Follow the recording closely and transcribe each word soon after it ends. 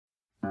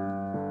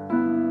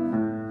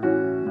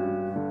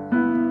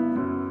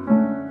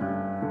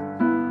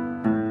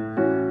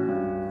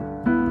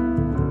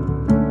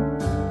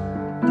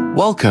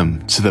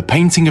Welcome to the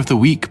Painting of the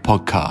Week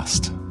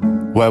podcast,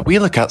 where we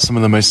look at some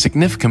of the most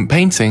significant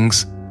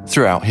paintings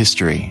throughout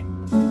history.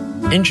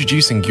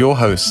 Introducing your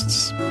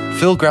hosts,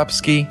 Phil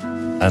Grabsky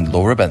and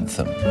Laura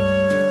Bentham.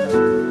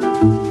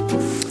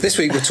 This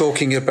week we're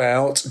talking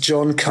about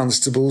John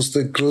Constable's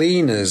The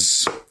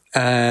Gleaners,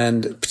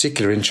 and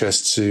particular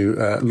interest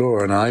to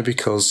Laura and I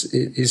because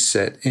it is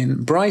set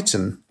in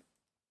Brighton,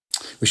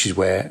 which is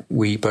where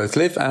we both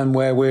live and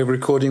where we're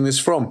recording this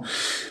from.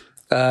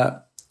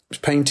 It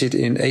was painted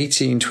in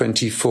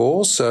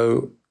 1824,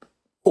 so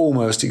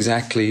almost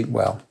exactly,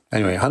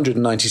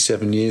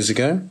 197 years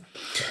ago.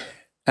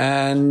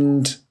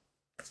 And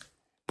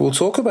we'll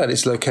talk about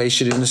its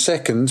location in a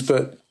second,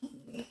 but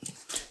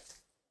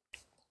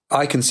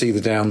I can see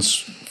the Downs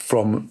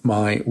from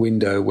my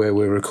window where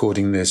we're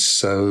recording this.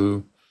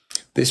 So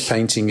this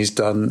painting is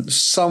done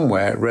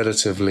somewhere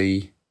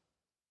relatively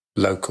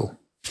local.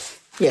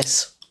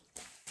 Yes.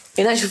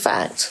 In actual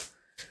fact,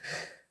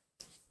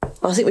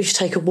 I think we should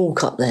take a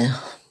walk up there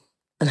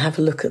and have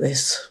a look at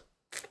this.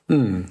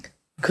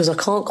 Because I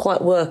can't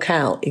quite work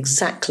out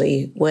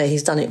exactly where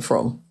he's done it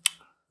from.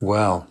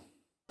 Well.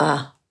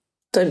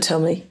 Don't tell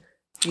me.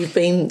 You've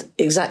been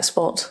exact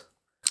spot.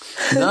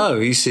 No,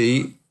 you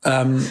see,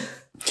 so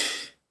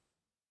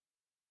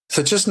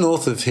just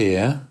north of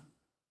here,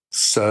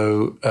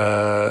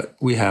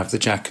 we have the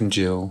Jack and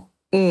Jill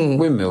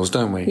windmills,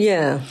 don't we?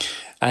 Yeah.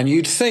 And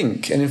you'd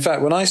think, and in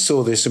fact, when I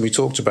saw this and we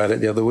talked about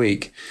it the other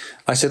week,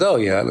 I said, oh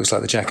yeah, it looks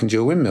like the Jack and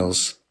Jill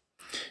windmills,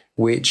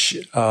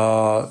 which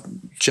are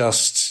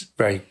just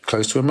very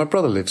close to where my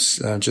brother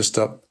lives, just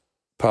up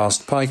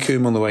past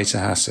Pycombe on the way to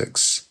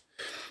Hassocks.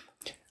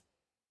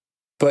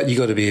 But you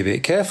got to be a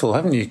bit careful,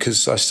 haven't you?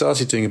 Because I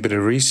started doing a bit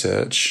of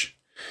research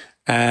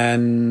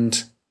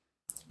and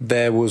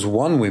there was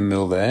one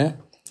windmill there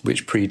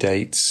which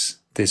predates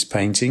this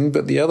painting,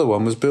 but the other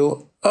one was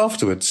built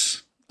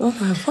afterwards. Oh,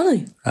 how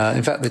funny.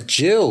 In fact, the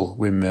Jill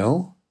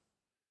windmill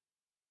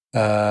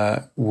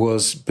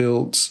was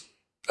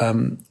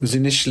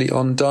initially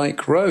on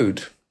Dyke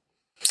Road,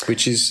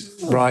 which is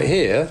right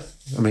here.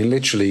 I mean,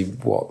 literally,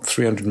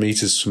 300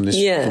 metres from this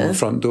from the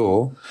front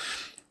door.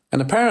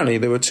 And apparently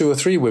there were 2 or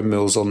 3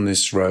 windmills on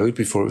this road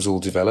before it was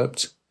all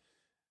developed.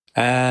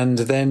 And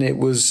then it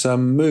was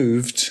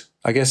moved,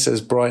 I guess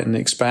as Brighton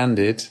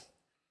expanded,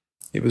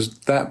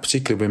 that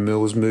particular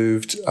windmill was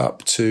moved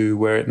up to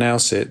where it now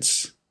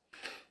sits.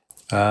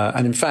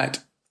 And in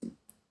fact,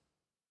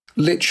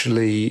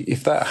 literally,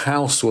 if that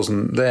house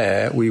wasn't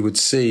there, we would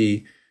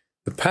see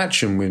the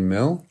Patcham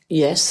windmill.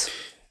 Yes.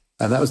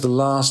 And that was the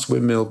last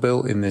windmill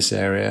built in this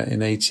area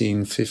in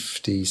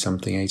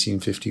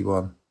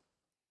 1851.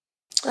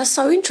 That's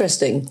so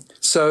interesting.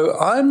 So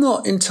I'm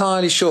not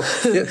entirely sure.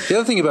 The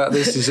other thing about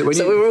this is that when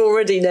we're all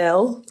ready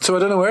now. So I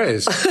don't know where it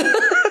is,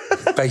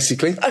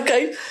 basically.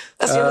 Okay.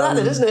 That's the end of that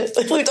then, isn't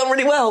it? We've done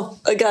really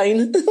well,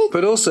 again.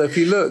 But also, if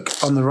you look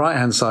on the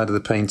right-hand side of the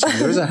painting,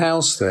 there is a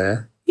house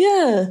there.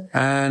 Yeah.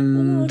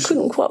 And I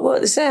couldn't quite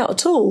work this out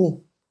at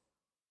all.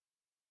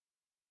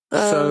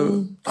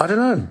 So, I don't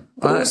know.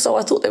 Also,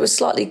 I thought they were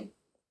slightly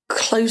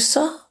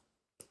closer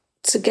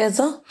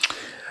together.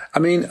 I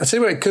mean, I'll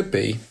tell you where it could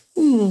be.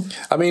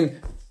 I mean,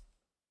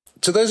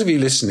 to those of you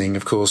listening,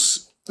 of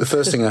course, the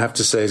first thing I have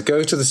to say is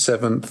go to the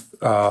Seventh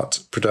Art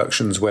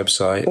Productions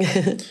website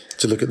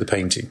to look at the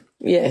painting.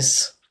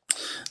 Yes.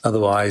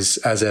 Otherwise,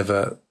 as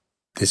ever,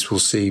 this will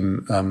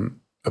seem a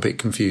bit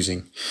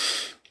confusing.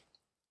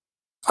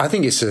 I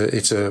think it's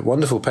a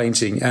wonderful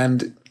painting,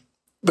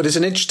 but it's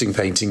an interesting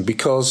painting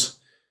because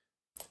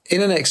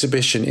in an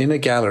exhibition, in a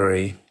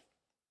gallery,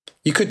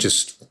 you could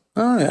just,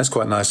 that's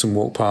quite nice, and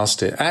walk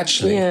past it.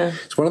 Actually,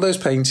 It's one of those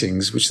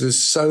paintings which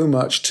there's so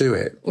much to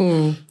it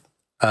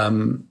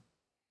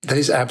that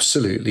is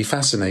absolutely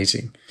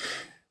fascinating.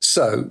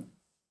 So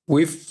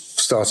we've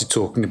started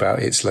talking about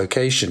its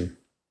location.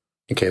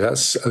 Okay,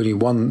 that's only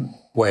one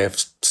way of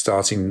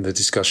starting the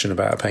discussion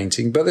about a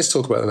painting, but let's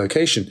talk about the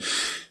location.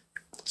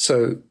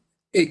 So,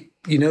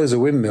 there's a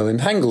windmill in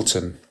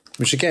Hangleton,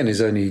 which again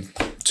is only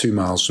 2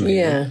 miles from here.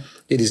 Yeah.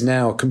 It is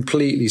now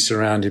completely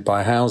surrounded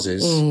by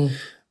houses.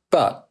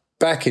 But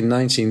back in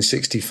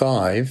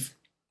 1965,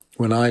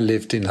 when I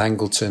lived in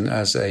Hangleton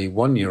as a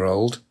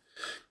 1-year-old,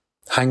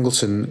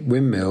 Hangleton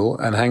Windmill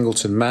and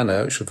Hangleton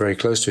Manor, which were very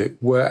close to it,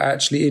 were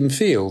actually in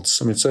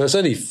fields. I mean, so it's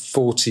only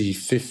 40,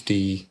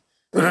 50...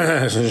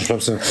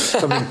 something...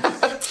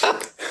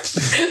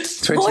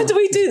 20, Why do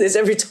we do this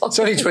every time? It's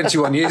only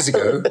 21 years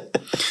ago.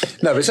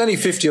 No, but it's only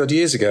 50-odd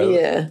years ago.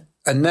 Yeah.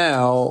 And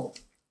now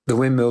the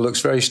windmill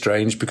looks very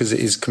strange because it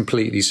is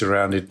completely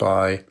surrounded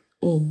by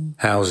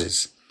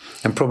houses.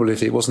 And probably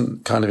if it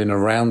wasn't kind of in a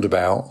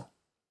roundabout,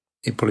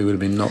 it probably would have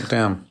been knocked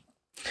down.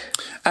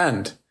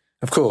 And,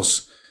 of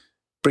course,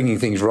 bringing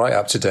things right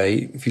up to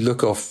date, if you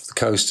look off the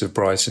coast of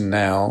Brighton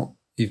now,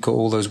 you've got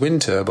all those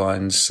wind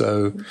turbines.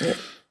 So,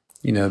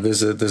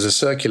 there's a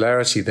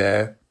circularity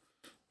there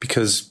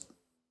because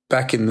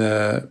back in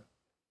the,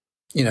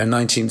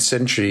 19th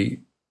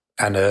century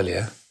and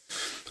earlier,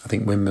 I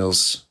think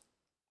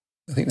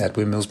they had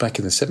windmills back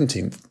in the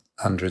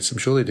 1700s. I'm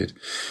sure they did.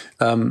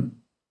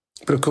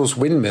 But of course,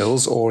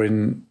 windmills, or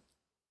in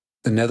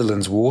the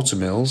Netherlands, water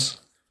mills,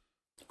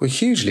 were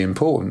hugely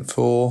important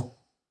for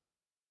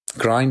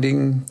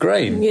grinding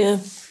grain. Yeah.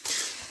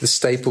 The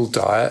staple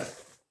diet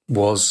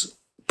was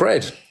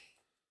bread,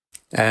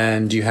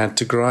 and you had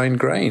to grind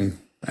grain.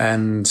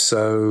 And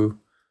so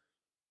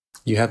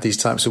you had these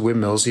types of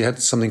windmills. You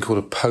had something called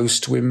a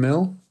post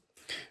windmill,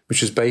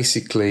 which was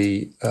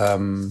basically,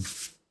 for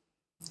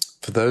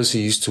those who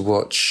used to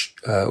watch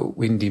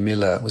Windy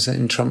Miller, was that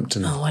in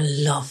Trumpton? Oh, I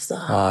love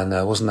that. Ah,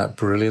 no, wasn't that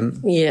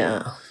brilliant?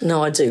 Yeah.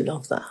 No, I do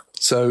love that.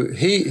 So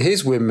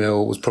his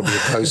windmill was probably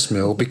a post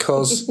mill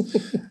because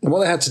and what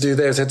they had to do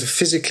there is they had to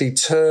physically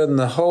turn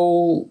the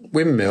whole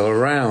windmill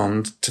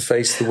around to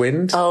face the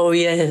wind. Oh,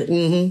 yeah.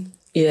 Mm-hmm.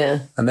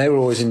 Yeah. And they were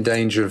always in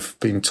danger of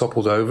being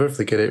toppled over if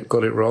they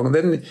got it wrong. And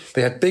then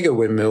they had bigger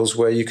windmills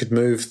where you could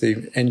move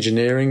the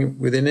engineering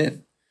within it.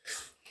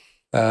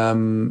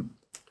 And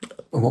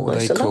what were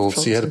they called?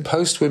 So you had a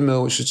post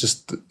windmill, which was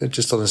just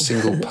on a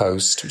single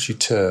post, which you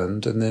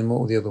turned. And then what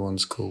were the other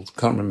ones called?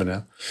 Can't remember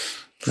now.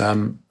 I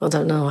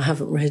don't know. I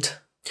haven't read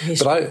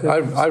history.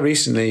 But I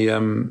recently,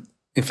 in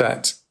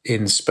fact,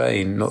 in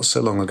Spain, not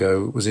so long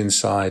ago, was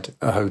inside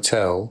a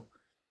hotel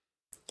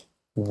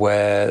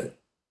where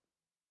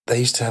they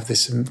used to have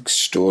this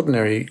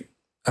extraordinary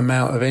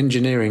amount of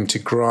engineering to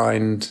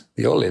grind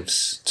the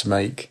olives to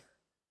make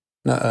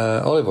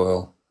olive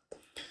oil.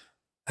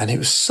 And it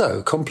was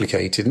so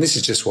complicated. And this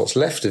is just what's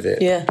left of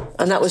it. Yeah.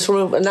 And that was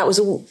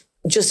all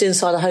just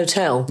inside a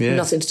hotel. Yeah.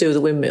 Nothing to do with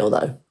the windmill,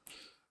 though.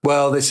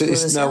 Well, it's a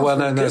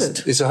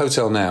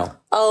hotel now.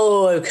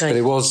 Oh, okay. But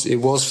it was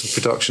for the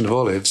production of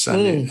olives,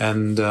 and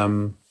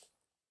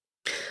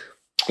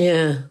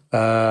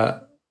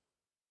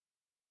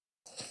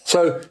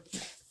so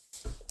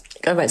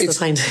going back to the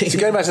painting. To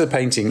go back to the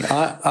painting,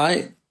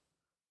 I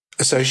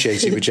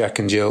associate it with Jack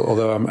and Jill,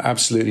 although I'm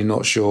absolutely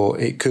not sure.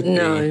 It could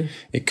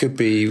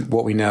be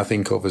what we now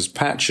think of as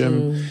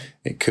Patcham.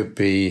 It could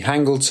be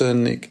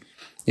Hangleton.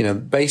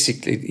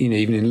 Basically,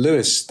 even in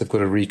Lewes, they've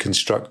got a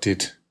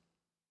reconstructed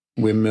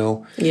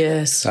windmill.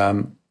 Yes.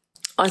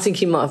 I think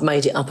he might have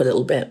made it up a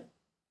little bit.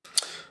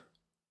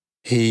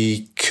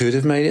 He could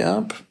have made it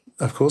up.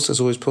 Of course, that's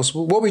always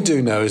possible. What we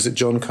do know is that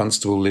John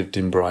Constable lived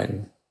in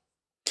Brighton.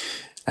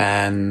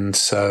 And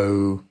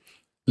so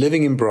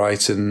living in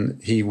Brighton,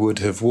 he would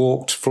have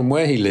walked from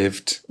where he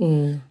lived.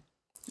 He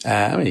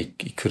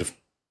could have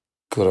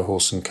got a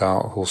horse and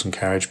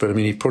carriage, but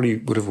he probably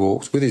would have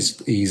walked with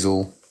his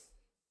easel.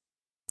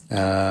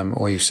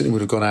 Or he certainly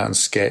would have gone out and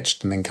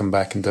sketched and then come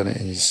back and done it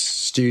in his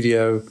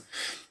studio.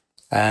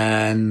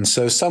 And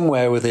so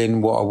somewhere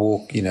within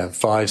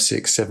 5,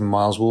 6, 7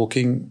 miles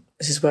walking.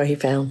 This is where he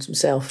found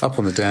himself. Up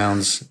on the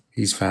Downs,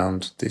 he's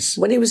found this.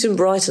 When he was in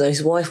Brighton,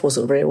 his wife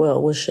wasn't very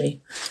well, was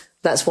she?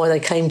 That's why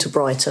they came to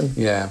Brighton.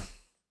 Yeah.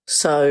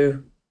 So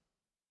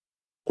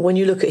when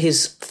you look at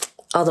his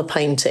other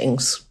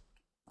paintings,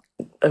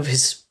 of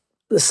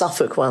the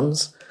Suffolk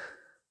ones,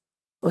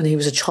 when he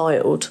was a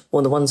child,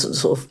 or the ones that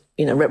sort of,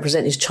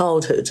 represent his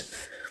childhood,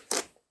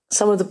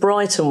 some of the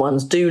Brighton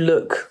ones do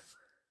look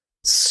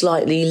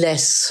slightly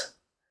less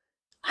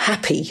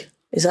happy.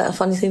 Is that a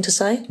funny thing to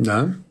say?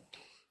 No.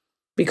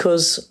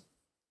 Because,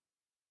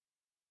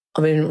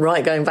 going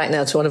back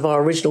now to one of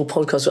our original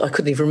podcasts, I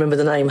couldn't even remember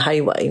the name,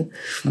 Haywain.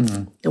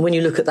 And when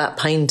you look at that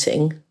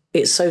painting,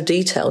 it's so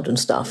detailed and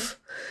stuff.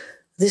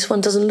 This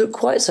one doesn't look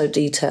quite so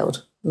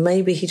detailed.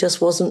 Maybe he just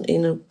wasn't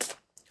in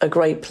a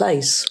great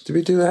place. Did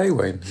we do the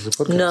Haywain as a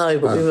podcast? No,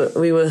 but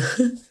we were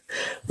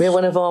we had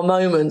one of our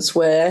moments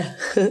where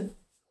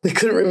we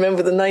couldn't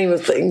remember the name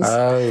of things.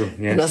 Oh,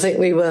 yes. And I think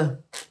we were,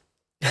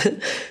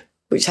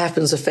 which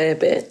happens a fair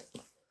bit.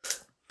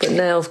 But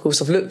now, of course,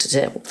 I've looked at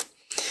it.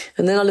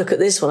 And then I look at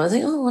this one, I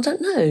think, I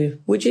don't know.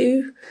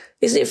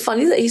 Isn't it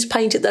funny that he's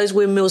painted those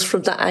windmills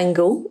from that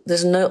angle?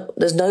 There's no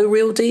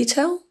real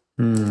detail?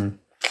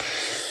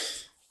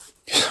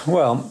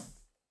 Well,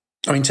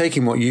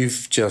 taking what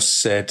you've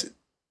just said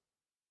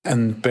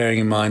and bearing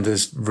in mind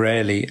there's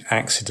rarely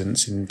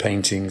accidents in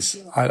paintings,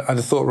 I'd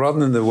have thought rather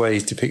than the way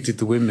he's depicted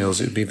the windmills,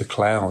 it would be the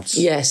clouds.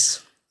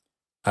 Yes.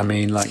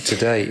 Like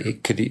today, he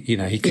could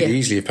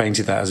easily have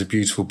painted that as a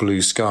beautiful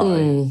blue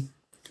sky,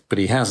 but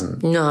he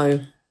hasn't.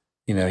 No.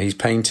 He's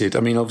painted,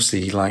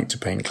 obviously he liked to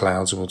paint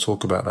clouds, and we'll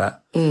talk about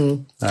that.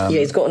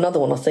 He's got another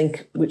one, I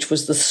think, which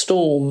was the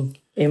storm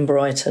in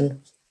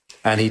Brighton.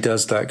 And he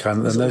does that kind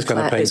of, and those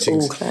kind of paintings. It's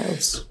all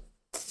clouds.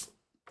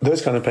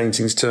 Those kind of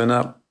paintings turn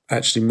up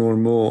actually more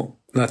and more,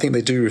 and I think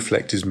they do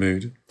reflect his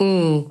mood.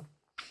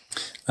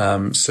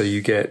 So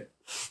you get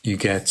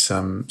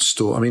storm.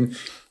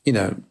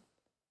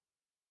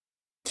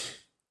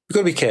 We've got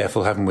to be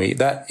careful, haven't we?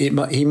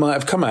 He might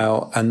have come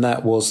out and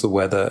that was the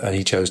weather and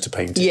he chose to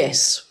paint it.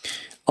 Yes.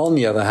 On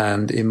the other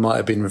hand, it might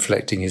have been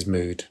reflecting his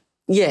mood.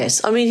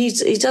 Yes.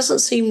 He doesn't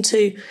seem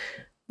to,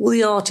 all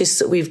the artists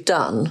that we've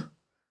done,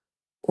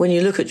 when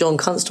you look at John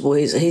Constable,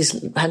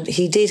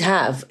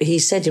 he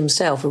said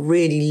himself, a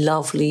really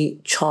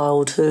lovely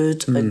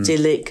childhood,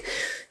 idyllic.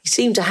 He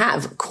seemed to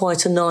have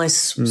quite a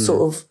nice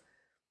sort of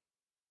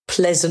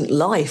pleasant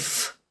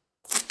life.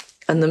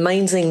 And the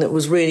main thing that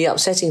was really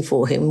upsetting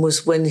for him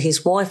was when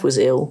his wife was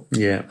ill.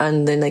 Yeah.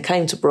 And then they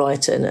came to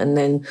Brighton, and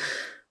then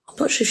I'm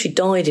not sure if she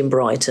died in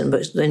Brighton,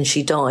 but then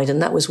she died,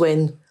 and that was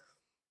when.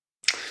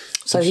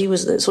 So he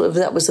was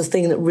that was the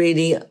thing that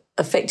really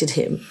affected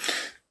him.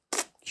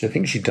 I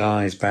think she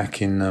dies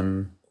back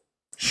in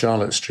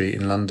Charlotte Street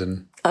in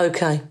London.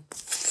 Okay.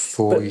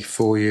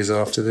 4 years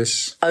after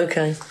this.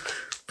 Okay.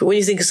 But when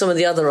you think of some of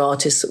the other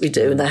artists that we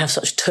do, and they have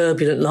such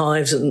turbulent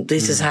lives, and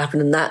this has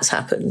happened and that's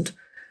happened.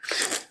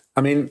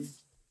 I mean,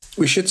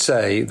 we should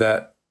say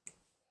that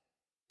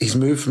he's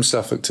moved from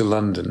Suffolk to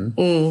London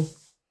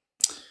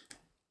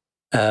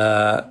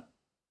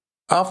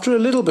after a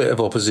little bit of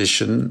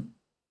opposition,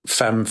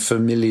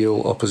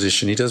 familial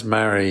opposition. He does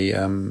marry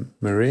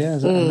Maria,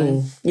 is that her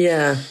name?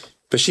 Yeah.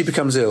 But she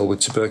becomes ill with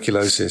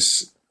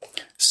tuberculosis.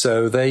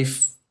 So they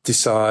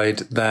decide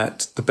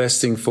that the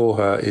best thing for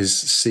her is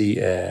sea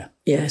air.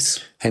 Yes.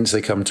 Hence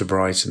they come to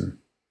Brighton.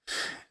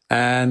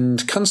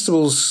 And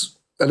Constable's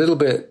a little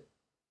bit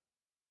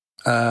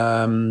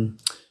dismissive,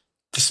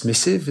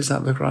 is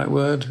that the right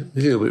word? A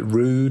little bit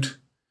rude,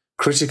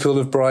 critical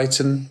of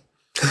Brighton.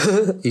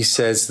 He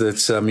says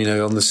that,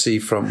 on the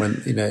seafront,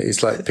 when,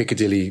 it's like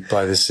Piccadilly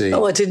by the sea.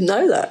 Oh, I didn't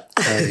know that.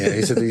 Yeah,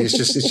 he said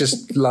it's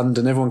just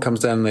London. Everyone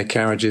comes down in their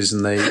carriages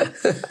and they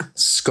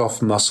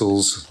scoff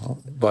mussels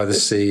by the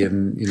sea.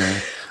 And,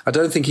 I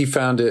don't think he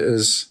found it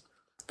as,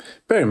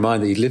 bear in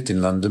mind that he lived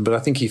in London, but I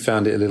think he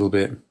found it a little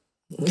bit,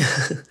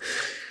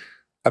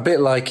 a bit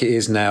like it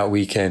is now at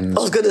weekends.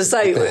 I was going to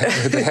say,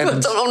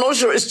 I'm not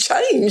sure it's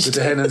changed. With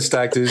the hen and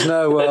stag do's.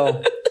 No,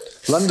 well,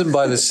 London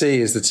by the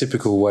sea is the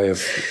typical way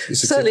of,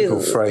 it's a Certainly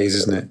typical phrase,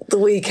 isn't it? The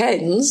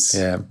weekends.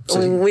 Yeah. I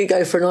mean, we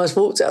go for a nice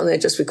walk down there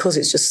just because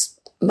it's just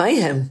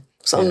mayhem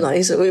some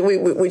days,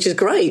 which is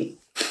great.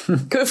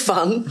 Good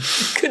fun,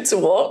 good to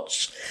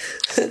watch.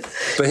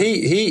 But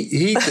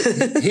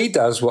he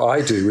does what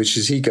I do, which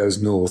is he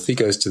goes north. He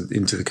goes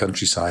into the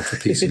countryside for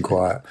peace and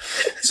quiet.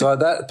 So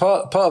that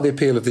part of the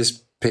appeal of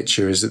this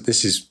picture is that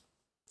this is,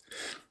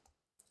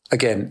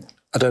 again,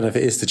 I don't know if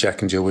it is the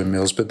Jack and Jill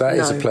Windmills, but that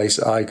is a place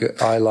I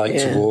like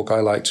to walk. I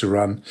like to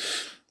run.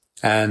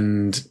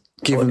 And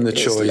given the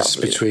choice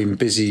between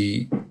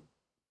busy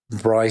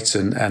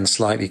Brighton and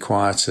slightly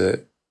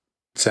quieter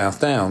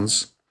South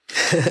Downs,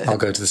 I'll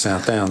go to the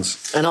South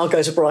Downs. And I'll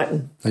go to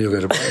Brighton. And you'll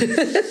go to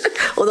Brighton.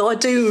 Although I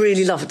do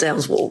really love a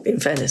Downs walk, in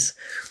fairness.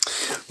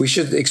 We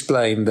should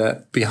explain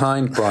that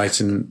behind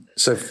Brighton,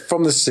 so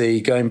from the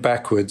sea, going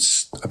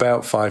backwards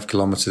about 5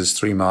 kilometres,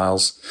 3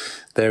 miles,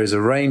 there is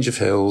a range of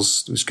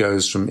hills which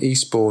goes from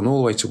Eastbourne all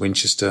the way to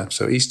Winchester,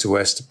 so east to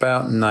west,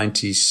 about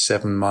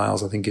 97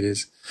 miles, I think it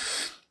is.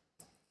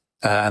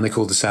 And they're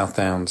called the South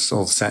Downs,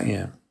 or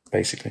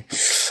basically.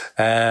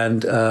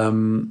 And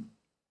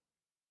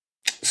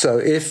so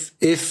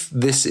if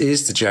this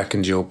is the Jack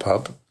and Jill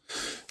pub,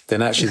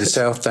 then actually the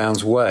South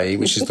Downs Way,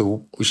 which is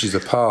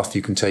the path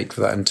you can take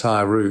for that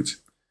entire route,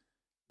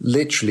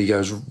 literally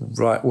goes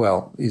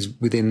is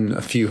within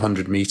a few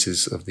hundred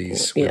metres of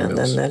these windmills. Yeah,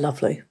 then they're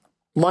lovely.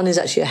 One is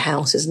actually a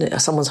house, isn't it?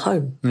 Someone's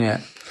home.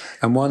 Yeah,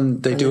 and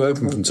one they do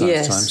open from time to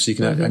time, so you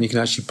can and you can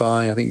actually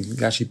buy. I think you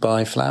can actually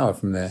buy flour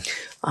from there.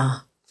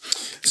 Ah,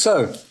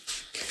 so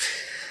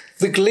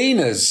the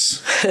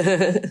Gleaners,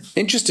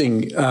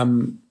 interesting.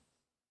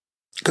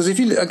 Because if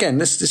you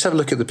let's have a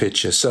look at the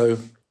picture. So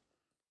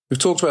we've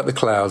talked about the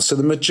clouds. So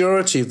the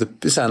majority of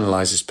this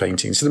analyses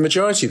painting. So the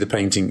majority of the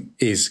painting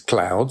is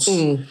clouds,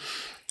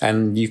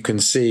 and you can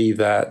see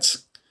that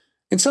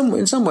in some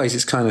ways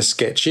it's kind of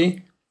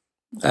sketchy.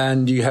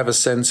 And you have a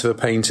sense of a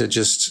painter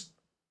just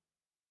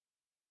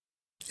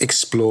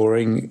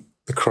exploring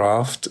the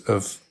craft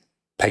of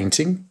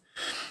painting.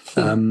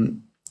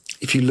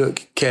 If you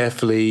look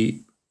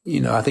carefully,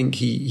 I think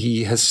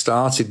he has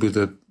started with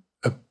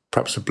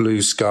perhaps a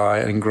blue sky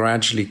and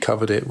gradually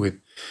covered it with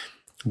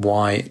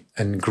white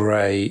and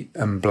grey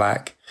and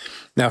black.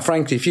 Now,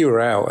 frankly, if you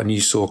were out and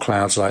you saw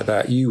clouds like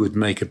that, you would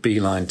make a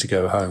beeline to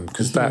go home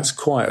because that's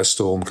quite a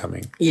storm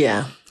coming.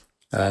 Yeah.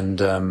 And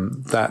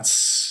but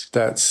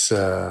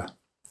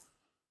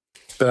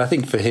I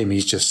think for him,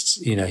 he's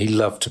just, he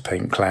loved to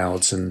paint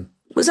clouds. And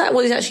was that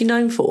what he's actually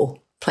known for?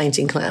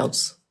 Painting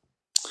clouds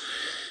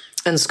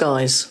and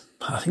skies?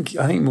 I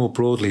think more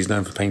broadly, he's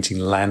known for painting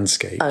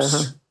landscapes.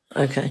 Uh-huh.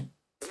 Okay.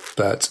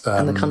 But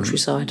and the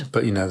countryside.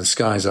 But, the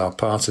skies are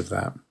part of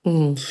that.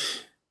 Mm.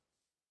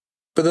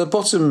 But the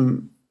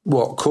bottom,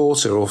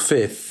 quarter or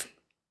fifth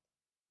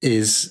are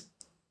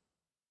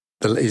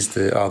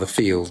the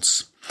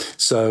fields.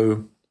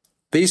 So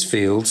these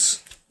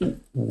fields,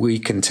 we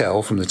can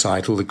tell from the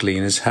title, the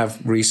Gleaners, have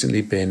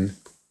recently been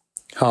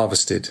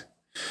harvested.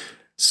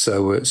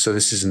 So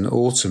this is an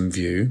autumn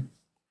view.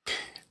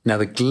 Now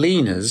the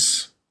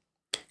Gleaners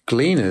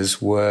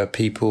were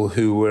people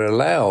who were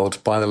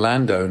allowed by the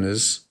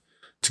landowners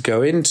to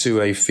go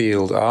into a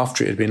field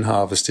after it had been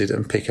harvested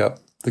and pick up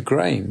the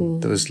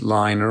grain that was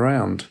lying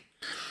around.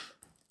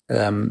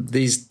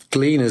 These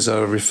Gleaners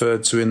are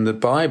referred to in the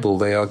Bible.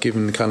 They are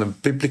given kind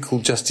of biblical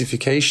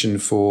justification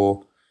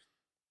for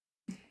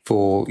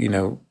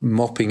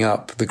mopping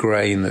up the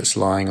grain that's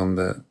lying on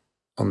the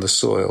on the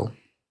soil.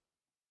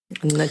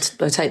 And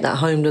they take that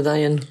home, do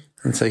they? And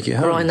take it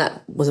home. Grind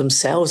that with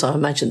themselves, I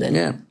imagine then.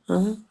 Yeah.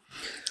 Uh-huh.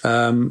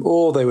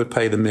 Or they would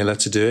pay the miller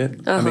to do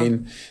it. Uh-huh. I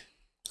mean,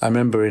 I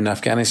remember in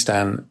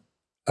Afghanistan,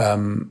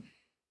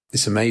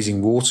 this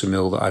amazing water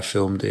mill that I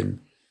filmed in.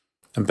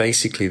 And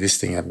basically this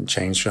thing hadn't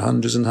changed for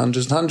hundreds and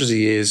hundreds and hundreds of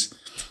years.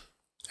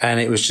 And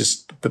it was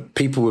just, but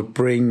people would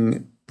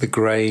bring the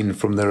grain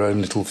from their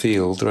own little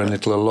field, their own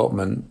little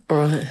allotment.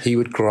 Right. He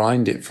would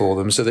grind it for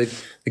them. So they'd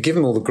give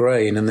them all the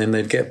grain and then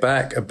they'd get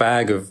back a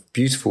bag of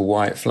beautiful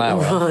white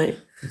flour. Right.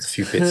 With a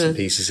few bits and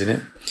pieces in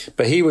it.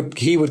 But he would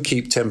keep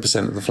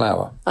 10% of the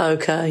flour.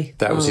 Okay.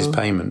 That was his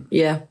payment.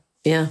 Yeah,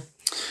 yeah.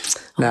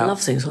 Now, I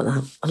love things like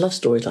that. I love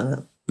stories like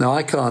that. Now,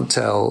 I can't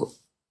tell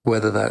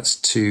whether that's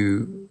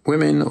two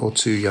women or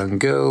two young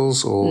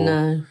girls or...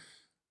 No.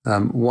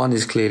 One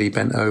is clearly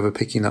bent over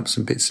picking up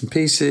some bits and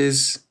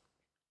pieces.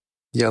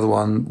 The other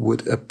one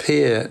would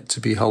appear to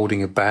be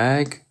holding a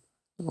bag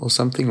or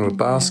something, or a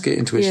basket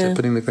into which they're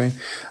putting the grain.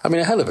 I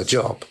mean, a hell of a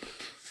job.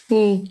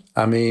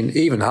 I mean,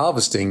 even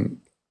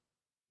harvesting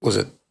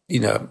was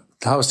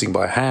harvesting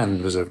by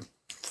hand was a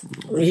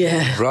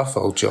rough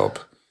old job.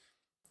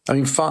 I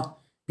mean,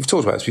 we've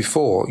talked about this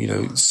before,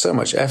 so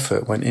much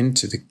effort went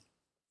into the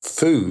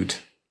food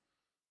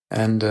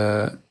and,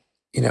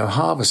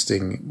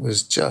 harvesting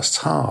was just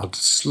hard,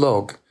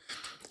 slog,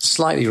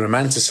 slightly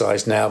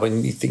romanticised now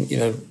when you think,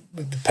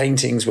 the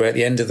paintings where at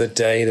the end of the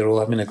day they're all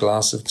having a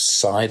glass of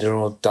cider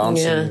or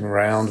dancing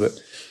around. But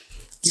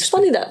it's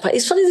funny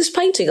this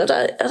painting. I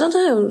don't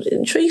know. It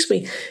intrigues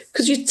me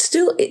because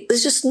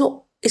there's just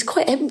not. It's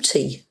quite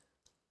empty,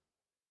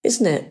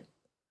 isn't it?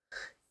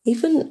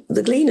 Even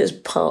the gleaners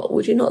part.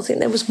 Would you not think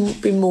there was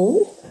be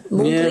more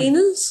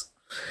gleaners?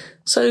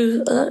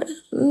 So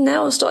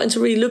now I'm starting to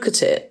really look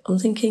at it. I'm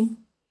thinking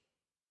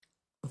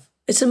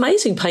it's an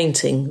amazing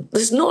painting.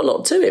 There's not a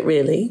lot to it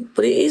really,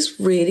 but it is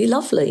really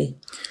lovely.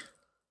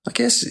 I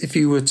guess if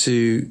you were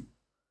to,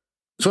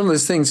 it's one of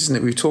those things, isn't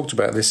it? We've talked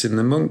about this in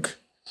the Munch.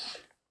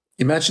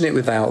 Imagine it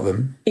without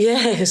them.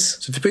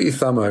 Yes. So if you put your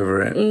thumb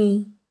over it,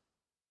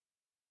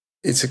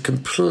 it's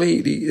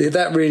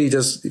that really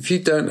does, if you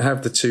don't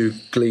have the two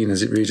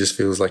gleaners, it really just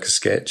feels like a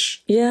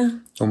sketch. Yeah.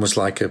 Almost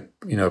like an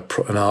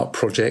art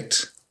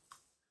project.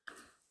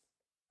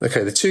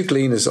 Okay, the two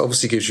gleaners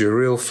obviously gives you a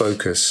real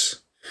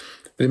focus.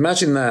 But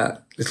imagine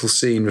that little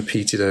scene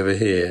repeated over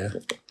here.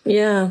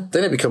 Yeah.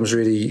 Then it becomes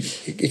really,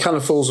 it kind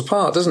of falls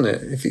apart, doesn't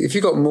it? If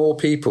you've got more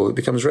people, it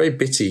becomes very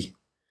bitty.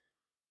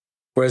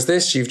 Whereas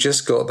this, you've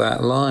just got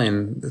that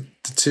line, the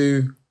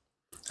two,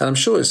 and I'm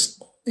sure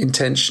it's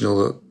intentional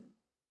that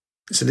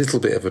it's a little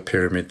bit of a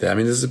pyramid there. I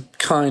mean, there's a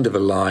kind of a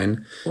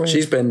line. Right.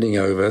 She's bending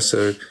over,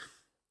 so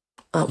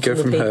you go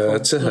from her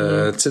to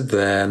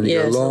there, and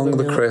you go along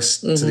the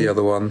crest to the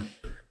other one.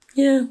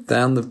 Yeah.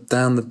 Down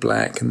the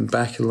black and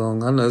back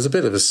along. I don't know, there's a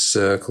bit of a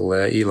circle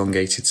there,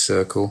 elongated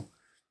circle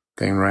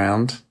going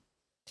round.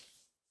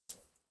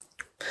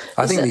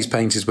 I think these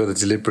painters, whether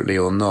deliberately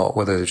or not,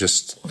 whether they're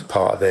just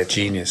part of their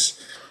genius,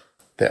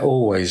 they're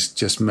always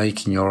just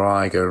making your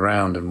eye go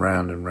round and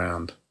round and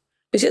round.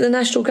 Is it the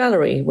National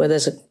Gallery where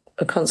there's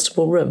a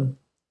constable room?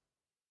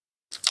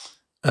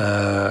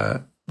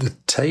 The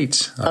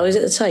Tate. Oh, is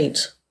it the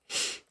Tate?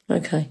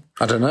 Okay.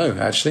 I don't know,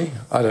 actually.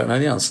 I don't know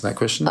the answer to that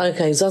question.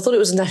 Okay, so I thought it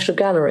was the National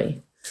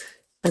Gallery.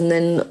 And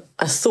then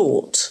I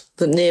thought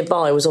that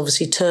nearby was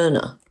obviously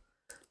Turner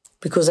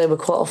because they were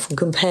quite often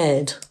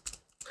compared.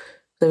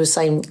 They were the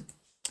same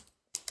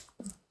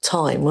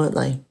time, weren't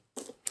they?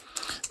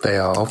 They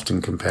are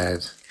often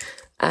compared.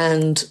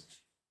 And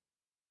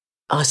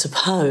I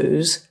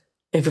suppose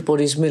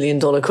everybody's $1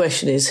 million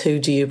question is, who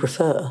do you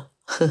prefer?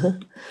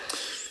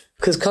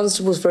 Because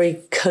Constable's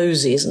very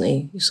cosy, isn't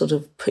he? You sort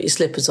of put your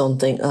slippers on,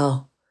 think,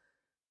 oh,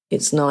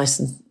 it's nice,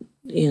 and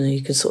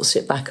you can sort of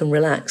sit back and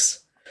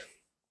relax.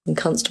 And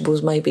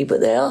Constable's maybe,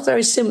 but they are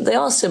very they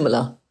are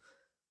similar.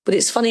 But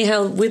it's funny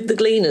how with the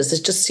Gleaners,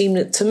 there's just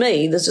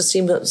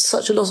seemed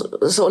such a lot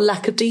of sort of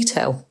lack of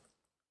detail.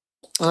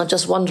 And I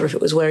just wonder if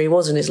it was where he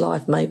was in his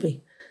life,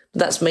 maybe. But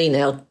that's me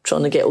now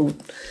trying to get all.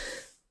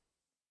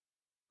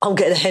 I'm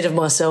getting ahead of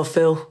myself,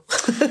 Phil.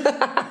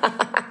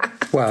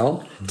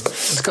 Well,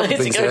 there's a couple of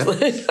things there.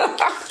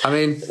 I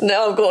mean...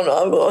 No, I've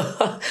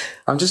gone.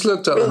 I've just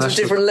looked at a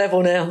different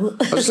level now.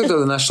 I've just looked at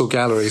the National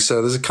Gallery.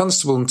 So there's a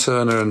Constable and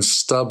Turner and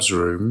Stubbs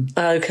room.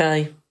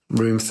 Okay.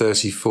 Room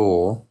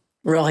 34.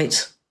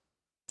 Right.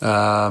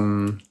 That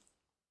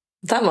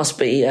must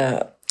be...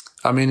 I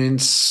mean,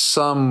 there's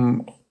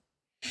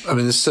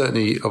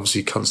certainly,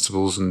 obviously,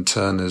 Constables and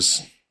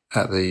Turners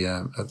at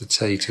the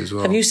Tate as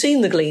well. Have you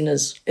seen the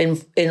Gleaners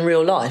in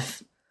real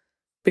life?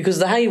 Because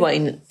the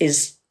Haywain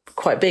is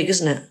quite big,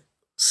 isn't it?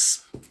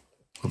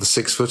 Well, the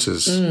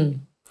 6-footers.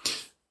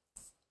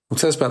 Well,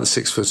 tell us about the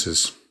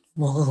 6-footers.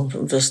 Well,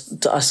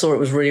 I saw it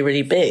was really,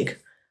 really big,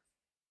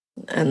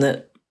 and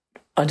that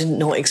I did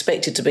not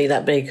expect it to be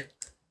that big.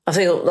 I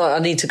think I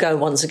need to go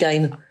once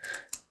again.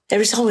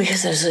 Every time we're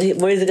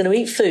either going to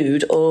eat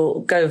food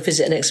or go and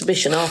visit an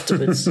exhibition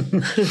afterwards.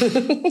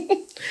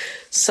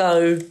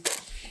 So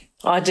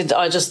I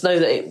just know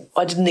that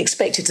I didn't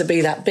expect it to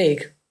be that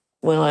big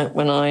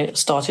when I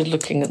started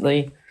looking at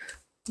the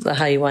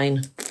Hay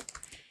Wain.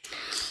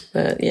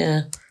 But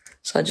yeah,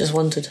 so I just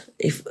wondered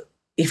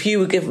if you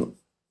were given,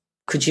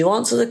 could you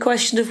answer the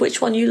question of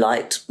which one you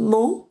liked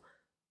more,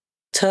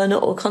 Turner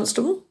or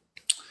Constable?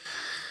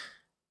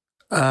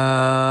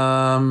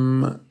 I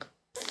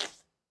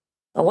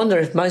wonder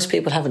if most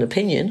people have an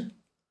opinion.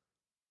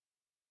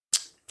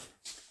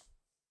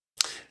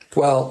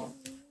 Well,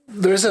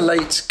 there is a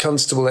late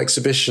Constable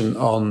exhibition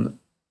on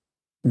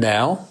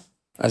now,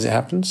 as it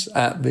happens,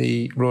 at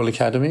the Royal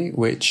Academy,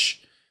 which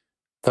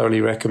I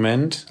thoroughly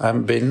recommend. I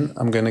haven't been.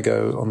 I'm going to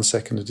go on the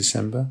 2nd of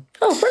December.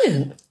 Oh,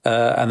 brilliant.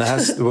 And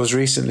there was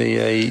recently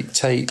a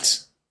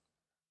Tate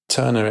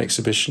Turner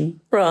exhibition.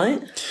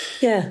 Right,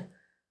 yeah.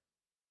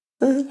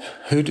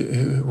 Who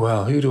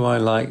do I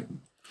like?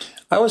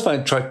 I always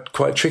find it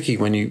quite tricky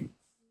when you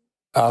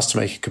ask to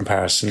make a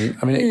comparison.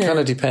 I mean, it kind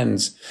of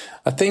depends.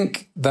 I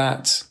think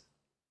that,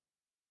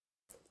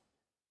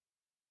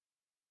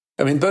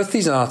 both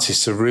these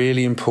artists are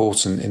really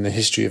important in the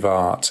history of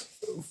art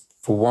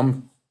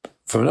for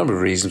a number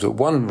of reasons. But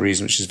one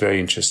reason, which is very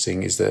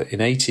interesting, is that in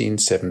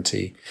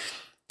 1870,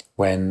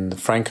 when the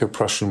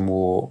Franco-Prussian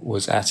War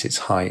was at its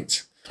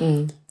height,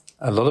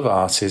 a lot of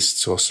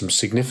artists, or some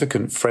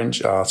significant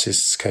French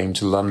artists, came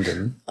to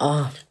London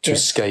to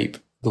escape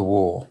the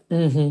war.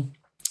 Mm-hmm.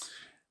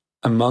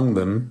 Among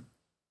them,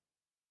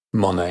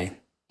 Monet.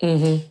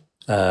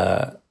 Mm-hmm.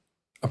 I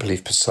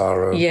believe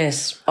Pissarro.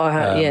 Yes, I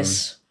have.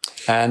 Yes,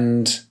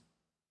 and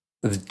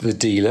the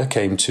dealer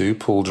came too,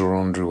 Paul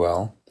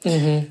Durand-Ruel,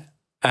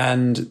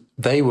 and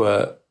they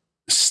were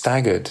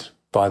staggered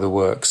by the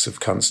works of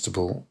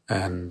Constable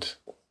and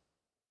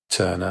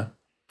Turner,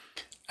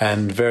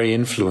 and very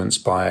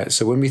influenced by it.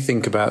 So when we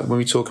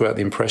talk about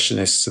the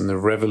Impressionists and the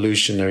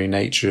revolutionary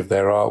nature of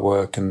their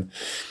artwork and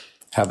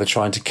how they're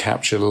trying to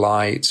capture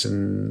light,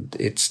 and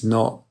it's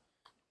not,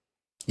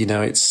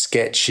 it's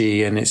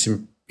sketchy and it's,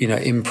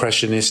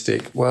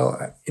 impressionistic.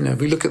 Well, if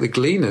we look at the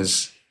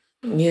Gleaners,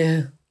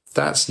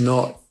 that's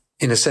not,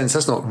 in a sense,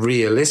 that's not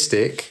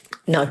realistic.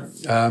 No.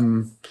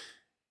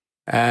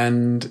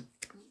 And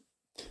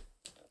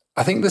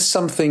I think there's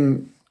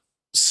something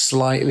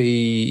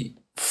slightly,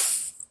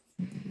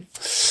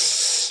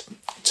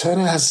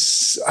 Turner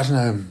has, I don't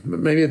know,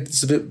 maybe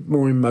it's a bit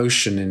more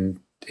emotion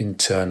in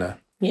Turner.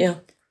 Yeah.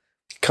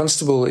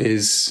 Constable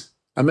is,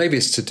 and maybe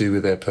it's to do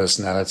with their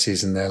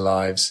personalities and their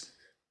lives.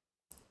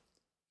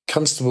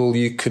 Constable,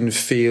 you can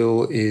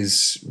feel,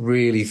 is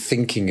really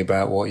thinking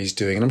about what he's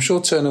doing. And I'm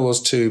sure Turner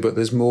was too, but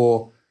there's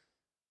more,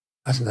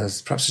 I don't know,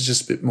 perhaps there's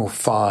just a bit more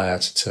fire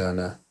to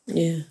Turner.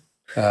 Yeah.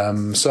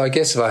 So I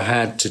guess if I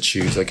had to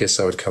choose, I guess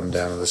I would come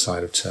down on the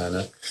side of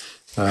Turner.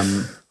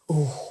 But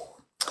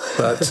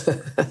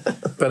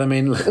I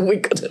mean, we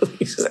could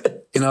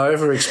in our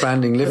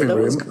ever-expanding living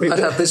room, I'd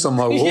have this on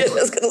my wall. Yeah, I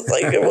was going to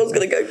say, everyone's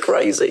going to go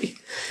crazy.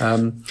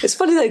 It's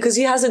funny, though, because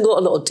he hasn't got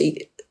a lot of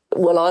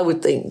well, I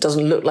would think,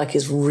 doesn't look like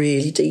it's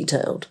really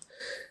detailed.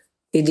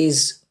 It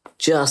is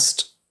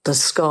just, the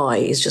sky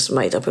is just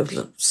made up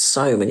of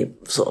so many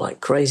sort of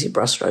like crazy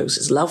brushstrokes.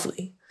 It's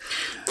lovely.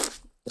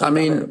 I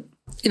mean,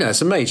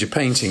 it's a major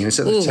painting and it's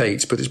at the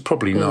Tate, but it's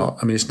probably not.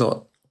 I mean, it's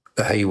not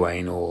the Hay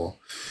Wain or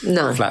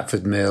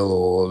Flatford Mill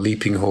or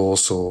Leaping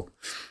Horse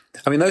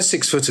those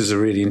 6-footers are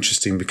really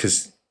interesting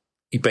because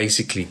he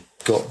basically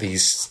got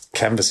these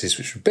canvases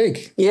which were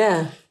big.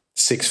 Yeah.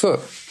 6 foot.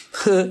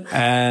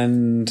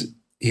 And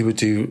he would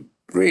do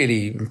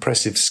really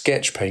impressive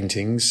sketch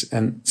paintings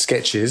and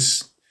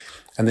sketches,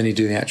 and then he'd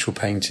do the actual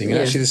painting.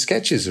 And actually the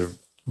sketches are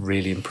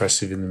really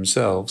impressive in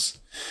themselves.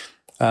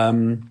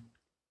 And,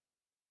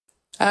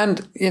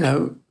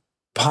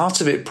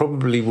 part of it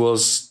probably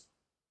was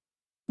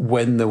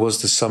when there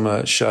was the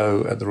summer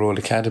show at the Royal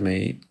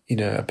Academy,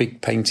 a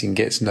big painting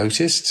gets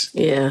noticed.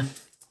 Yeah.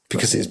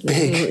 Because it's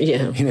big.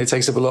 Yeah. It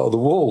takes up a lot of the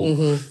wall.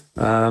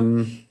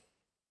 Mm-hmm.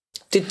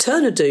 Did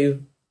Turner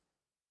do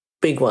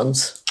big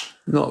ones?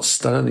 Not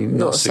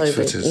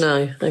 6-footers.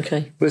 No,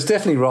 okay. But it's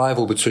definitely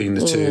rival between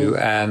the two,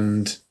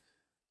 and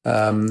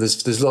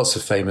there's lots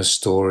of famous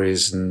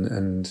stories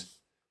and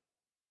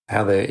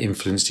how they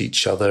influenced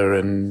each other,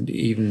 and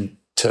even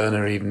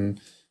Turner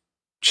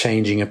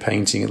changing a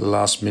painting at the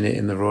last minute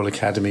in the Royal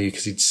Academy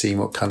because he'd seen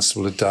what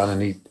Constable had done,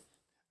 and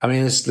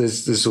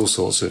there's all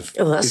sorts of.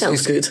 Oh, that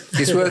sounds good.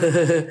 It's worth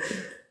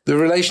the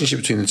relationship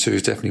between the two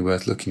is definitely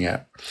worth looking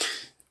at.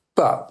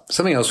 But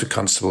something else with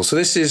Constable. So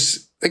this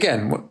is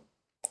again.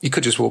 You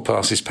could just walk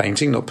past this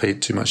painting, not pay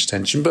too much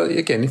attention. But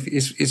again,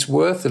 it's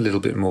worth a little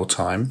bit more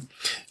time.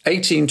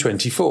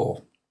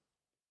 1824.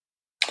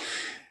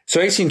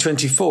 So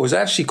 1824 is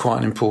actually quite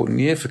an important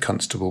year for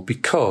Constable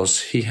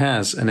because he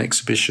has an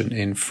exhibition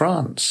in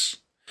France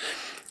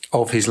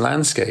of his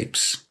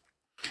landscapes.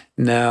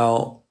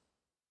 Now,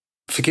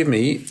 forgive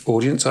me,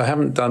 audience, I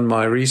haven't done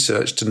my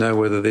research to know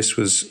whether this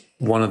was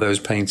one of those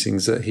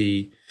paintings that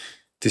he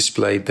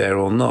displayed there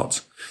or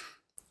not.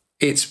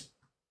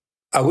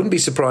 I wouldn't be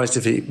surprised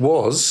if it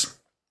was,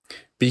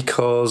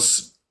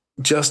 because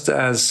just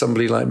as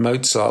somebody like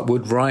Mozart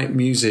would write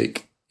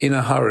music in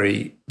a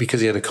hurry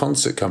because he had a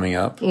concert coming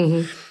up.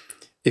 Mm-hmm.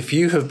 If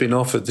you have been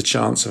offered the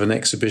chance of an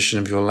exhibition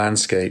of your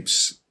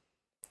landscapes,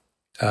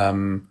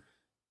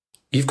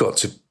 you've got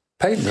to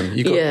paint them.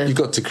 You've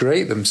got to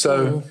create them.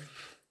 So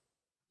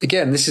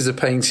again, this is a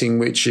painting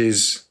which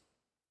is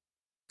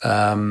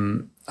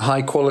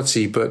high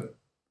quality, but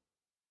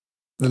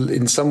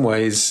in some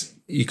ways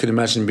you can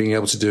imagine being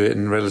able to do it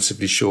in a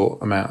relatively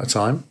short amount of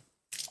time.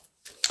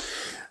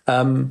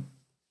 And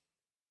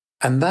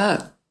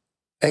that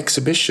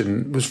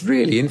exhibition was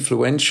really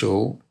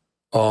influential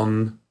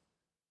on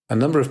a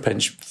number of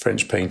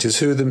French painters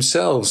who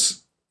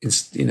themselves,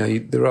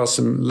 there are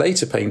some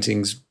later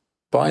paintings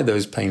by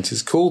those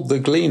painters called the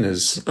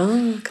Gleaners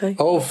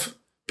of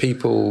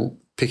people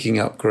picking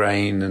up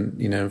grain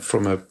and,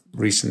 from a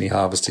recently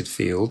harvested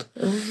field.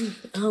 I'm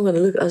going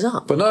to look those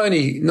up. But not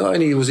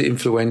only was it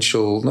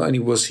influential, not only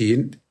was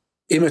he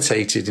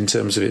imitated in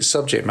terms of its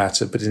subject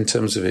matter, but in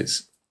terms of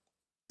its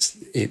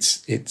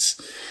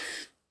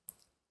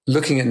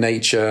looking at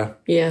nature,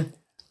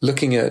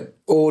 looking at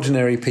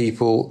ordinary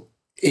people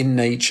in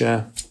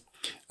nature.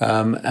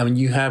 And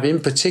you have in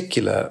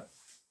particular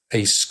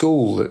a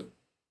school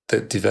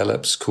that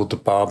develops called the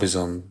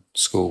Barbizon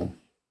School.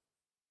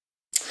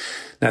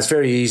 Now, it's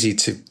very easy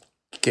to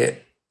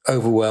get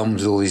overwhelmed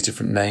with all these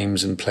different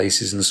names and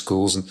places and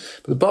schools.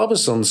 But the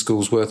Barbizon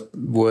School is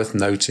worth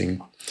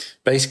noting.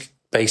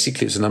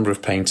 Basically, it's a number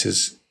of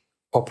painters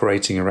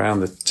operating around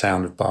the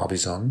town of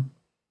Barbizon,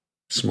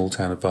 small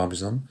town of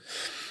Barbizon.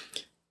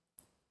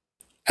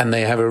 And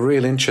they have a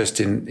real interest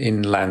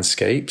in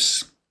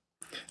landscapes.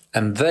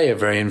 And they are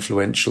very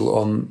influential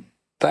on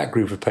that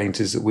group of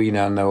painters that we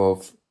now know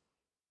of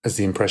as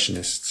the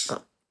Impressionists.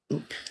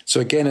 So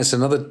again, it's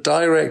another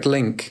direct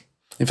link.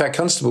 In fact,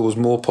 Constable was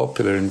more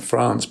popular in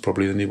France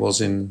probably than he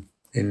was in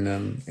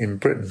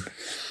Britain.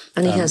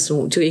 And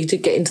he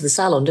did get into the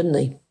salon, didn't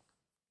he?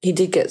 He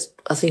did get,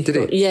 I think.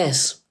 Did he?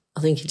 Yes,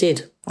 I think he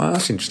did. Oh,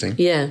 that's interesting.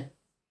 Yeah.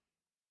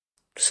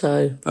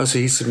 So. Oh, so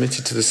he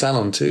submitted to the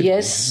salon too?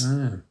 Yes.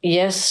 Oh.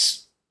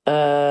 Yes.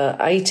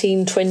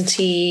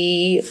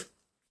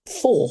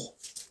 1824.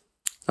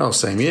 Oh,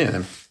 same year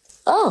then.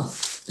 Oh,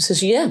 it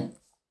says yeah.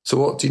 So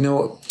what, do you know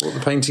what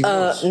the painting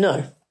was?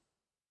 No.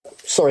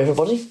 Sorry,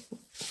 everybody.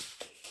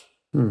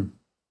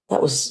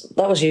 That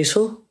was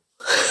useful.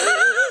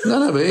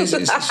 No, but it's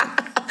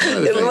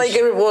It'll make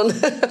everyone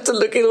have to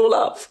look it all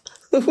up.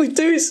 We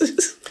do.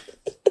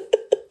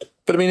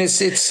 But I mean,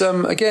 it's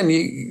again,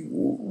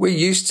 we're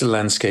used to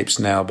landscapes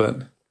now,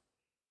 but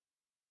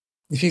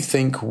if you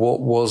think what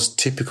was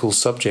typical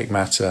subject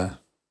matter,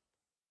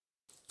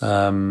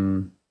 I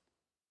mean,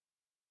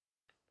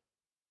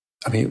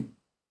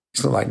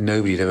 it's not like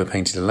nobody had ever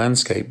painted a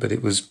landscape, but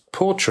it was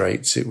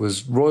portraits, it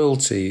was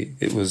royalty,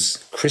 it was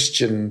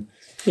Christian,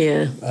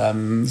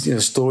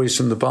 stories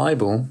from the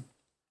Bible.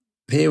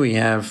 Here we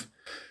have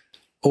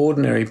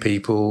ordinary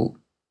people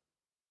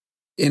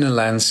in a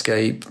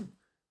landscape,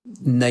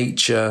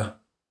 nature,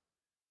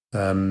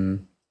 I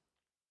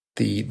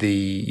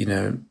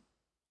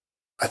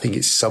think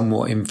it's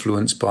somewhat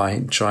influenced by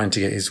him trying to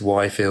get his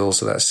wife ill,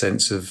 so that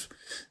sense of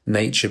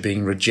nature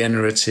being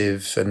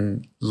regenerative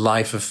and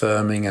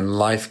life-affirming and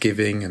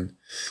life-giving. And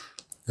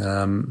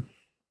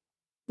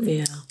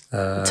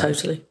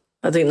totally.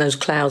 I think those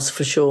clouds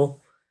for sure.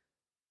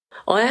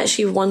 I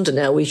actually wonder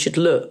now we should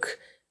look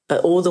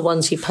at all the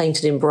ones he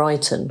painted in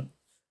Brighton,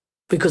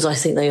 because I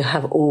think they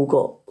have all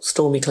got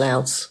stormy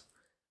clouds.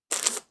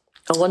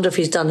 I wonder if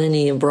he's done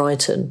any in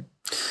Brighton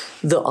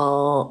that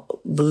are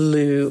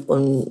blue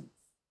and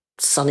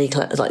sunny,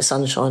 like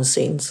sunshine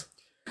scenes.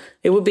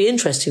 It would be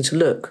interesting to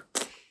look,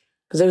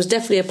 because there was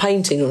definitely a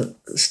painting of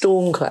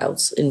storm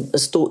clouds in the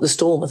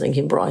storm, I think,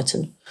 in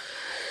Brighton.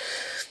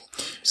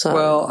 So,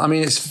 well, I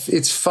mean,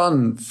 it's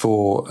fun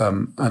for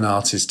an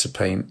artist to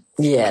paint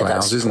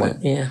clouds, isn't it?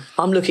 Yeah,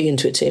 I'm looking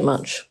into it too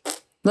much.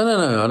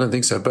 No, I don't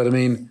think so. But I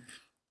mean,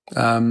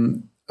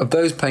 of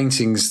those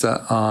paintings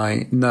that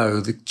I know,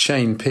 the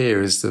Chain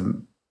Pier is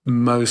the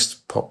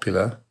most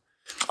popular.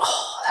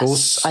 Oh,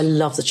 I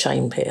love the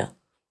Chain Pier.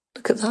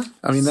 Look at that.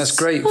 I mean, that's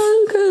great.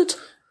 So good.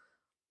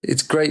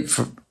 It's great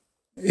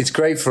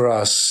for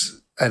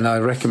us, and I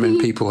recommend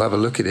people have a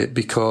look at it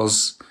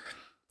because,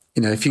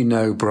 if you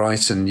know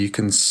Brighton, you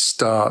can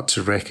start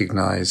to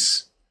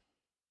recognise,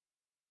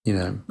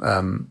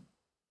 Brighton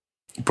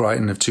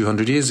of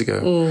 200 years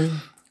ago.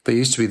 There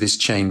used to be this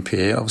Chain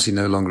Pier, obviously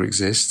no longer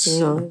exists,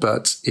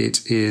 but it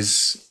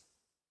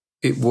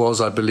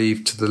was, I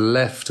believe, to the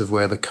left of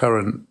where the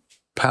current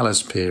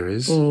Palace Pier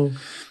is.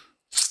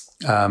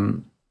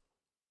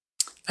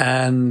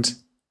 And,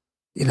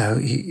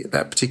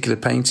 that particular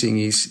painting,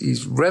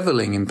 he's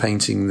reveling in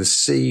painting the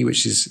sea,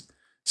 which is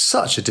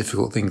such a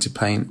difficult thing to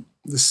paint.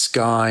 The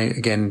sky,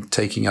 again,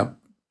 taking up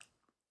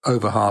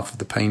over half of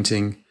the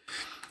painting.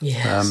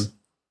 Yes.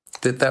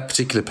 That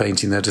particular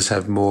painting, they'll just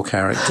have more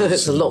characters.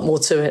 There's a lot more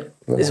to it.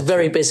 It's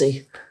very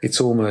busy. It's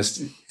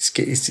almost, it's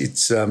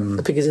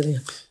the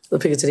Piccadilly.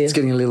 It's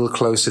getting a little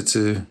closer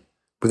to,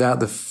 without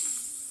the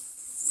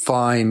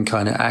fine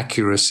kind of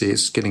accuracy.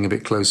 It's getting a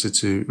bit closer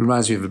to,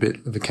 reminds me of a bit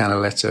of the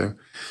Canaletto.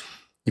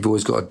 You've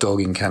always got a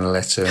dog in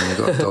Canaletto and you've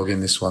got a dog in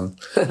this one.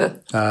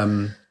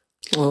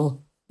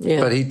 Well,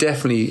 yeah. But he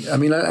definitely, I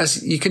mean,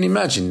 as you can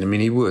imagine, I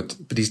mean, he would,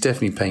 but he's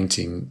definitely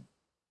painting,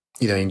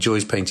 he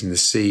enjoys painting the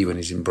sea when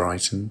he's in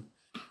Brighton,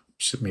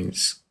 which I mean,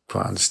 it's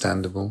quite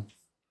understandable.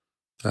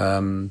 Yeah,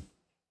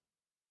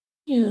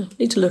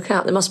 need to look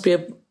out. There must be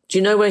do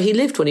you know where he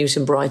lived when he was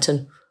in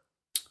Brighton?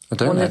 I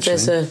don't wonder actually.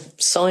 if there's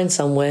a sign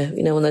somewhere,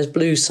 one of those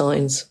blue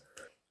signs.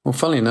 Well,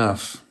 funnily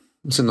enough,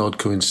 it's an odd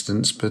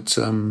coincidence, but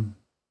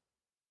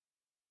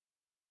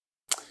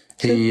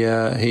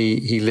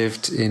he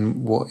lived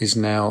in what is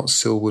now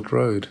Silwood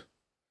Road.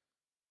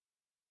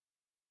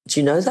 Do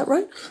you know that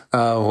road?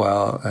 Oh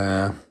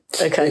well.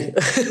 Okay.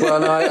 Well,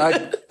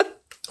 no,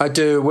 I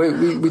do.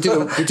 We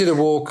did a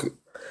walk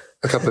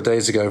a couple of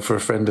days ago for a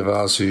friend of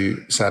ours who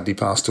sadly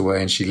passed away,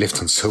 and she lived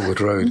on Silwood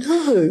Road.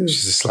 No. Which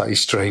is a slightly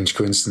strange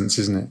coincidence,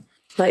 isn't it?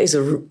 That is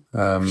a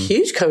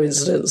huge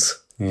coincidence.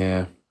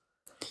 Yeah.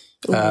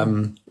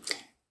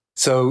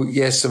 So,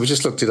 yes, so we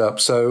just looked it up.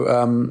 So,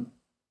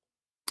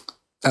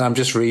 and I'm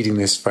just reading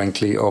this,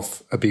 frankly,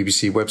 off a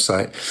BBC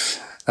website.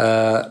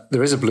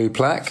 There is a blue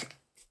plaque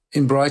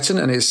in Brighton,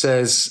 and it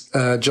says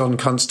John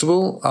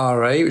Constable,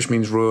 RA, which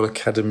means Royal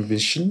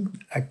Academician.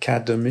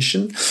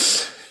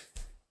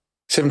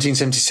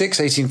 1776,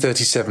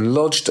 1837,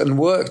 lodged and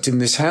worked in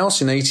this house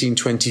in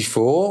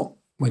 1824,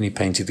 when he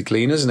painted the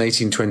Gleaners, in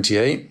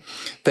 1828,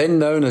 then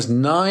known as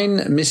 9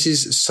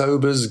 Mrs.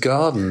 Sober's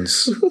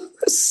Gardens.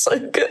 That's so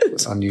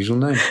good. Unusual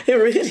name. It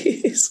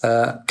really is.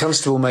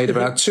 Constable made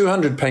about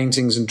 200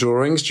 paintings and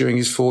drawings during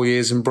his 4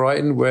 years in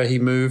Brighton, where he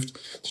moved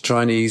to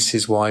try and ease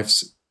his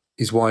wife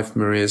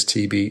Maria's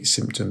TB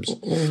symptoms.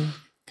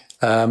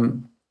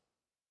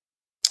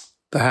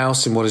 The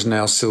house in what is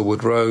now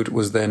Silwood Road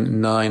was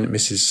then 9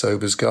 Mrs.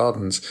 Sober's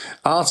Gardens.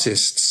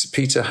 Artists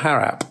Peter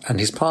Harrap and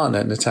his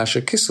partner Natasha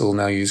Kissel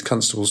now use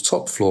Constable's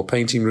top floor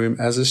painting room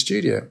as a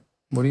studio.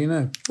 What do you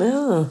know?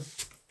 Oh,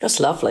 that's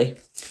lovely.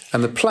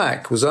 And the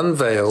plaque was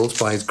unveiled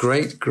by his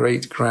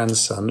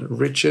great-great-grandson,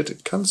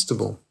 Richard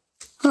Constable.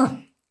 Huh.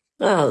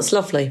 Oh, that's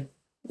lovely.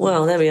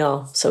 Well, there we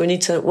are. So we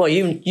need to,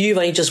 you've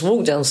only just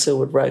walked down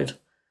Silwood Road.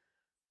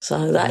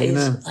 So that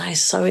is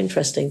so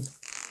interesting.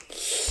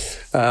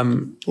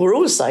 We're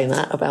all saying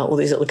that about all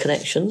these little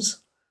connections.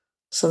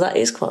 So that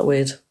is quite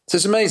weird. So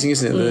it's amazing,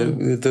 isn't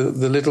it?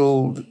 The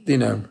little,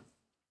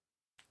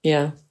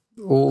 Yeah.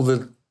 all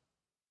the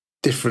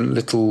different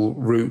little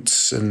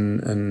routes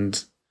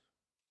and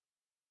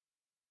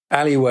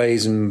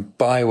alleyways and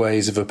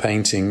byways of a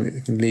painting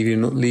that can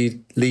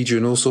lead you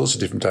in all sorts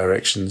of different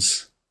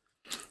directions.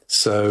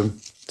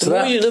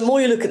 The more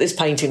you look at this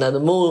painting, though, the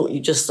more you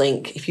just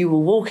think, if you were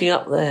walking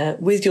up there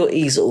with your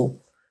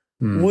easel,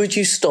 would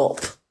you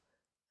stop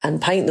and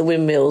paint the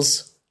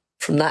windmills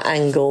from that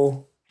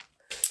angle?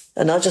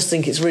 And I just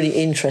think it's really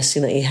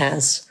interesting that he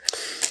has.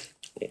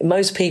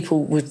 Most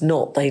people would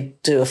not. They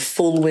do a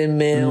full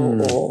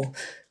windmill or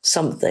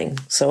something.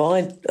 So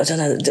I don't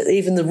know,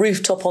 even the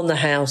rooftop on the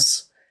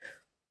house,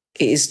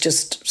 it is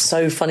just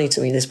so funny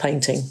to me, this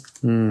painting.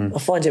 I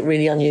find it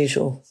really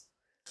unusual.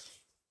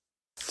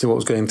 So what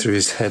was going through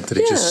his head that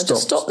he just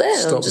stopped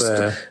there?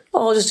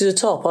 I'll just do the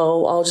top.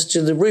 I'll just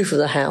do the roof of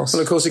the house.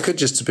 Well, of course, he could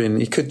just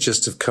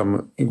have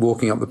come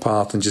walking up the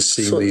path and just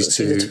seen these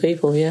two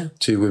people,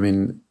 two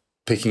women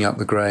picking up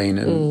the grain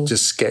and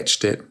just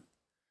sketched it.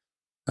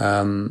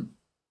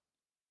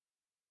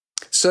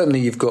 Certainly,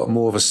 you've got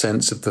more of a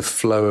sense of the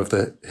flow of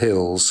the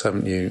hills,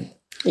 haven't you?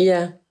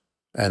 Yeah.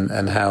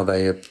 And how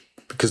they are,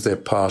 because they're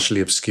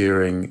partially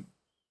obscuring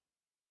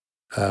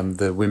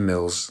the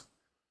windmills.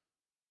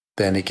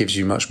 Then it gives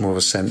you much more of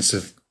a sense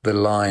of the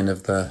line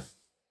of the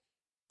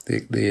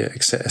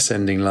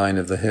ascending line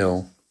of the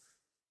hill.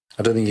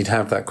 I don't think you'd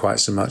have that quite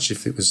so much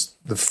if it was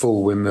the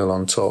full windmill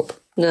on top.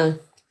 No.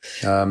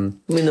 I mean,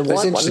 the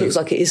white one looks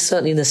like it is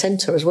certainly in the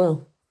centre as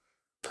well.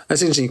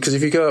 That's interesting, because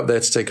if you go up there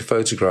to take a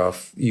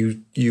photograph,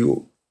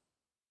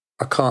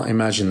 I can't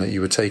imagine that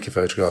you would take a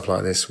photograph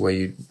like this where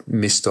you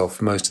missed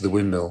off most of the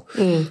windmill.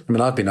 I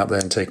mean, I've been up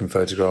there and taken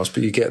photographs,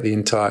 but you get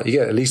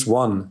at least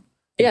one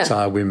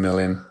entire windmill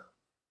in.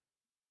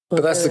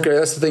 But that's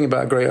the thing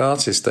about a great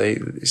artist.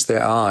 It's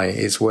their eye.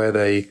 It's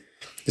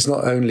it's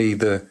not only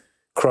the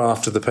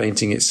craft of the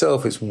painting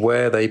itself, it's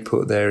where they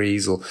put their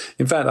easel.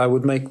 In fact, I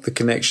would make the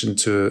connection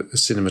to a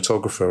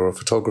cinematographer or a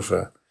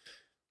photographer.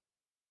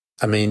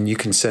 I mean, you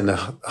can send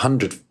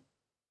 100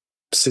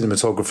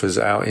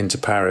 cinematographers out into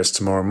Paris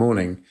tomorrow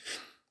morning,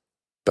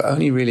 but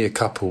only really a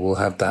couple will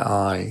have that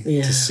eye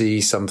to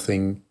see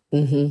something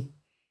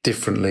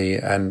differently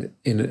and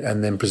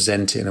then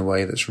present it in a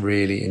way that's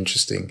really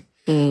interesting.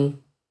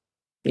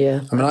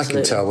 Yeah, I mean, absolutely. I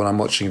can tell when I'm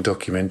watching a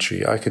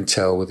documentary, I can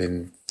tell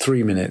within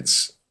 3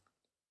 minutes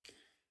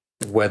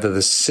whether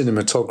the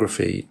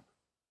cinematography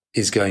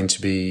is going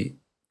to be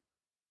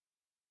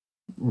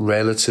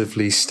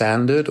relatively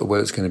standard or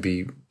whether it's going to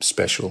be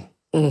special.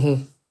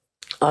 I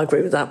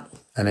agree with that.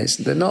 And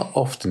they're not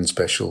often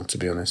special, to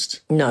be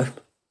honest. No.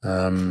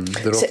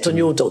 Except on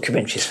your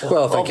documentaries, Phil.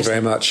 Well, thank you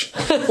very much.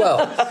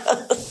 Well,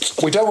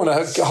 we don't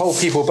want to hold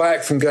people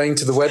back from going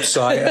to the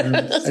website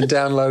and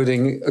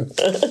downloading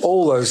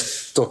all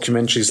those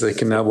documentaries they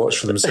can now watch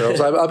for themselves.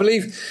 I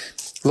believe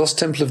Lost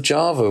Temple of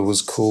Java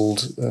was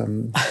called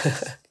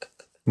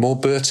More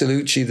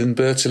Bertolucci Than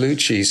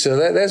Bertolucci. So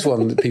there's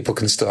one that people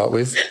can start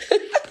with.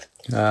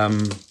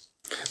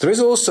 There is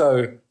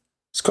also,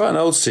 it's quite an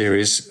old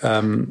series,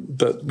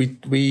 but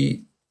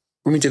we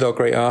when we did our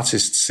Great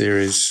Artists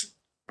series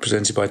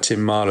presented by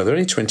Tim Marlow, they're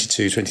only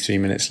 22, 23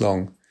 minutes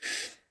long.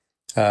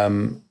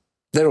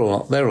 They're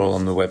all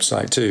on the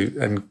website too.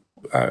 And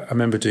I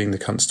remember doing the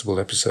Constable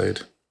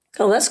episode.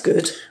 Oh, that's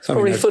good.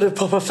 Probably full of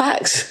proper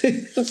facts,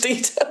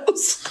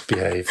 details.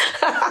 Behave.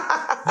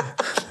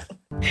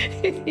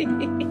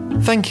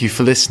 Thank you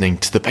for listening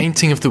to the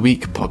Painting of the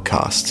Week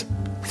podcast.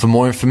 For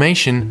more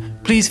information,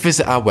 please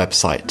visit our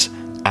website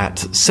at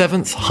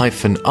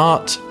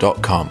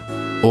seventh-art.com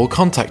or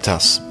contact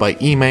us by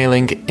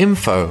emailing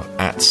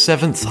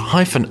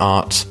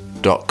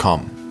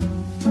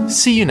info@seventh-art.com.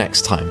 See you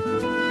next time.